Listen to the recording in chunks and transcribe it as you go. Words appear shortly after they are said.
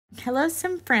Hello,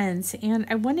 some friends, and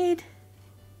I wanted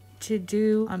to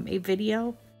do a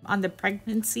video on the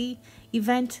pregnancy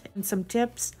event and some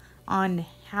tips on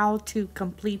how to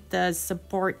complete the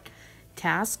support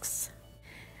tasks.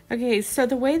 Okay, so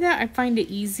the way that I find it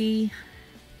easy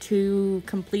to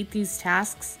complete these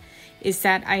tasks is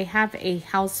that I have a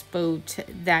houseboat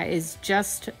that is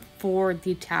just for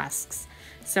the tasks.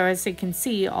 So as you can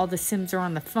see, all the Sims are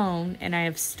on the phone, and I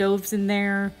have stoves in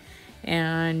there,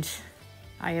 and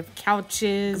I have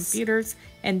couches, computers,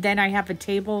 and then I have a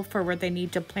table for where they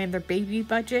need to plan their baby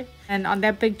budget. And on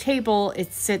that big table,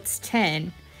 it sits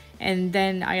 10. And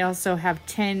then I also have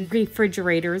 10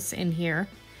 refrigerators in here.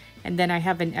 And then I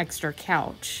have an extra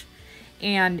couch.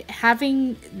 And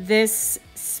having this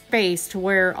space to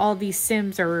where all these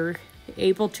Sims are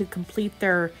able to complete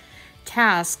their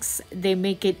tasks, they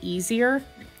make it easier.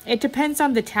 It depends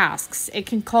on the tasks. It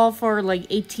can call for like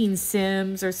 18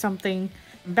 Sims or something.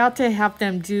 I'm about to have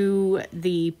them do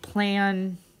the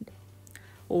plan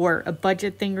or a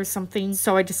budget thing or something.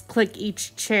 So I just click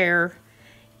each chair,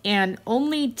 and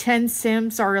only 10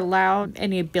 Sims are allowed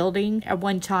in a building at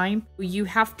one time. You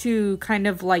have to kind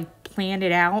of like plan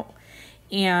it out,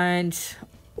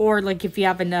 or like if you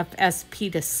have enough SP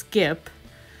to skip,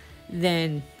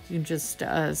 then you just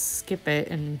skip it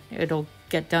and it'll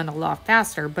get done a lot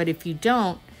faster. But if you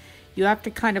don't, you have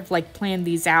to kind of like plan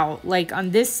these out. Like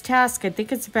on this task, I think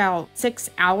it's about 6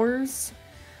 hours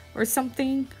or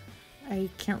something. I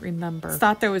can't remember. I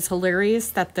thought that was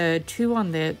hilarious that the two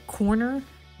on the corner,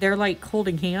 they're like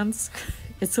holding hands.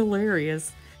 It's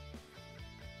hilarious.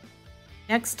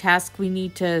 Next task, we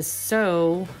need to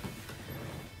sew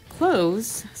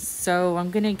clothes. So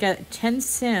I'm gonna get 10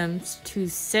 Sims to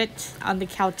sit on the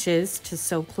couches to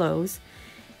sew clothes.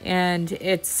 And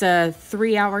it's a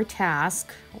 3-hour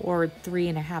task or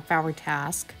 3.5-hour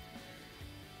task.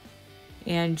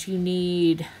 And you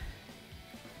need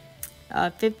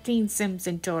 15 Sims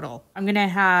in total. I'm gonna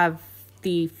have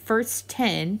the first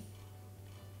 10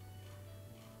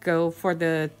 go for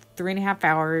the 3.5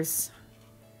 hours,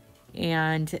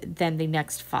 and then the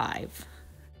next 5.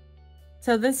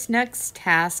 So this next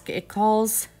task, it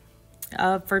calls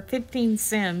for 15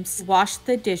 Sims, wash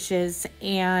the dishes,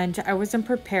 and I wasn't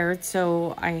prepared,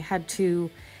 so I had to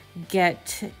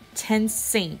get 10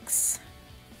 sinks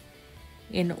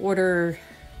in order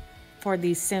for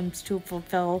these Sims to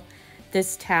fulfill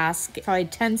this task. So I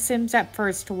had 10 Sims at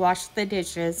first to wash the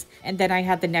dishes, and then I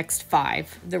had the next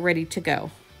 5. They're ready to go.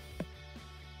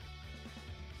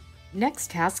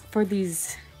 Next task for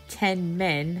these 10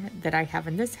 men that I have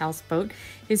in this houseboat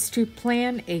is to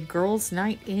plan a girls'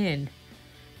 night in.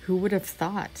 Who would have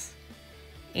thought?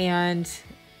 And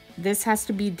this has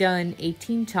to be done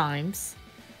 18 times.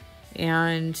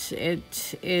 And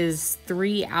it is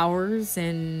 3 hours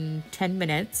and 10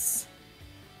 minutes.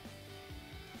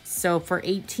 So for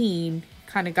 18,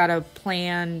 kind of got to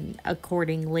plan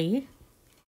accordingly.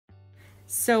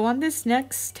 So on this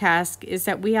next task is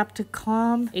that we have to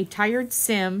calm a tired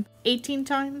Sim 18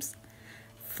 times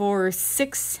for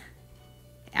 6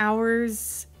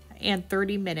 hours and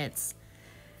 30 minutes.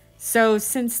 So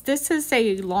since this is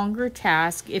a longer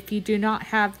task, if you do not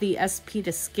have the SP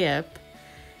to skip,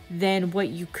 then what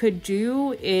you could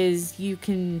do is you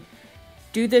can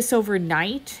do this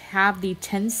overnight, have the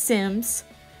 10 Sims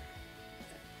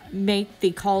make the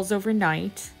calls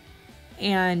overnight,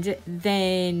 and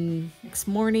then next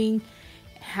morning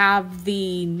have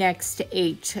the next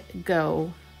 8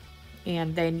 go,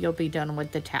 and then you'll be done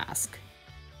with the task.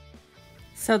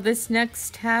 So this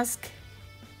next task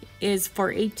is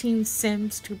for 18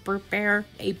 Sims to prepare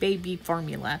a baby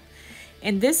formula.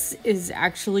 And this is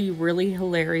actually really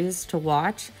hilarious to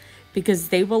watch because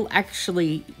they will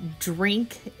actually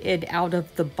drink it out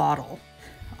of the bottle.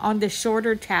 On the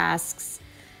shorter tasks,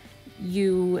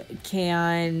 you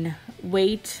can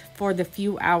wait for the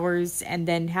few hours and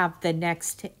then have the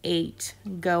next 8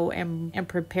 go and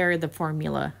prepare the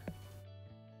formula.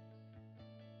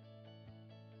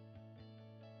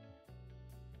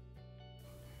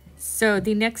 So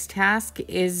the next task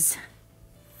is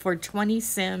for 20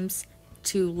 Sims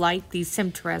to light the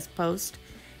Simterest post,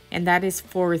 and that is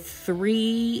for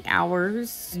 3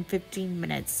 hours and 15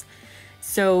 minutes.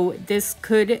 So this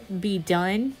could be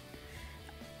done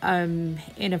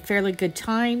in a fairly good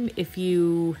time if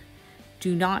you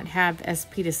do not have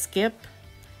SP to skip.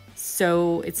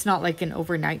 So it's not like an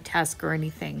overnight task or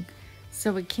anything.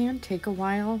 So it can take a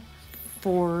while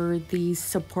for these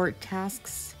support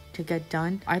tasks to get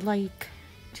done. I like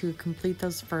to complete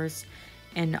those first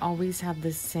and always have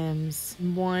the Sims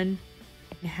in one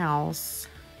house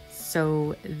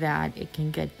so that it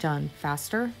can get done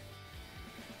faster.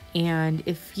 And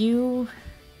if you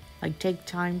like take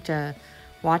time to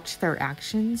watch their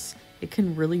actions, it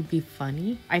can really be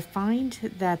funny. I find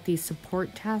that the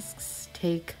support tasks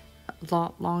take a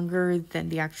lot longer than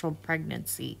the actual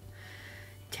pregnancy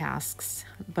tasks.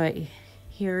 But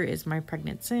here is my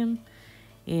pregnant sim,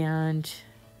 and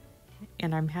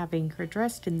I'm having her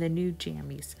dressed in the new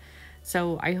jammies.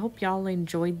 So I hope y'all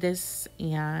enjoyed this,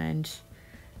 and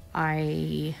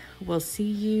I will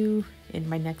see you in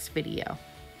my next video.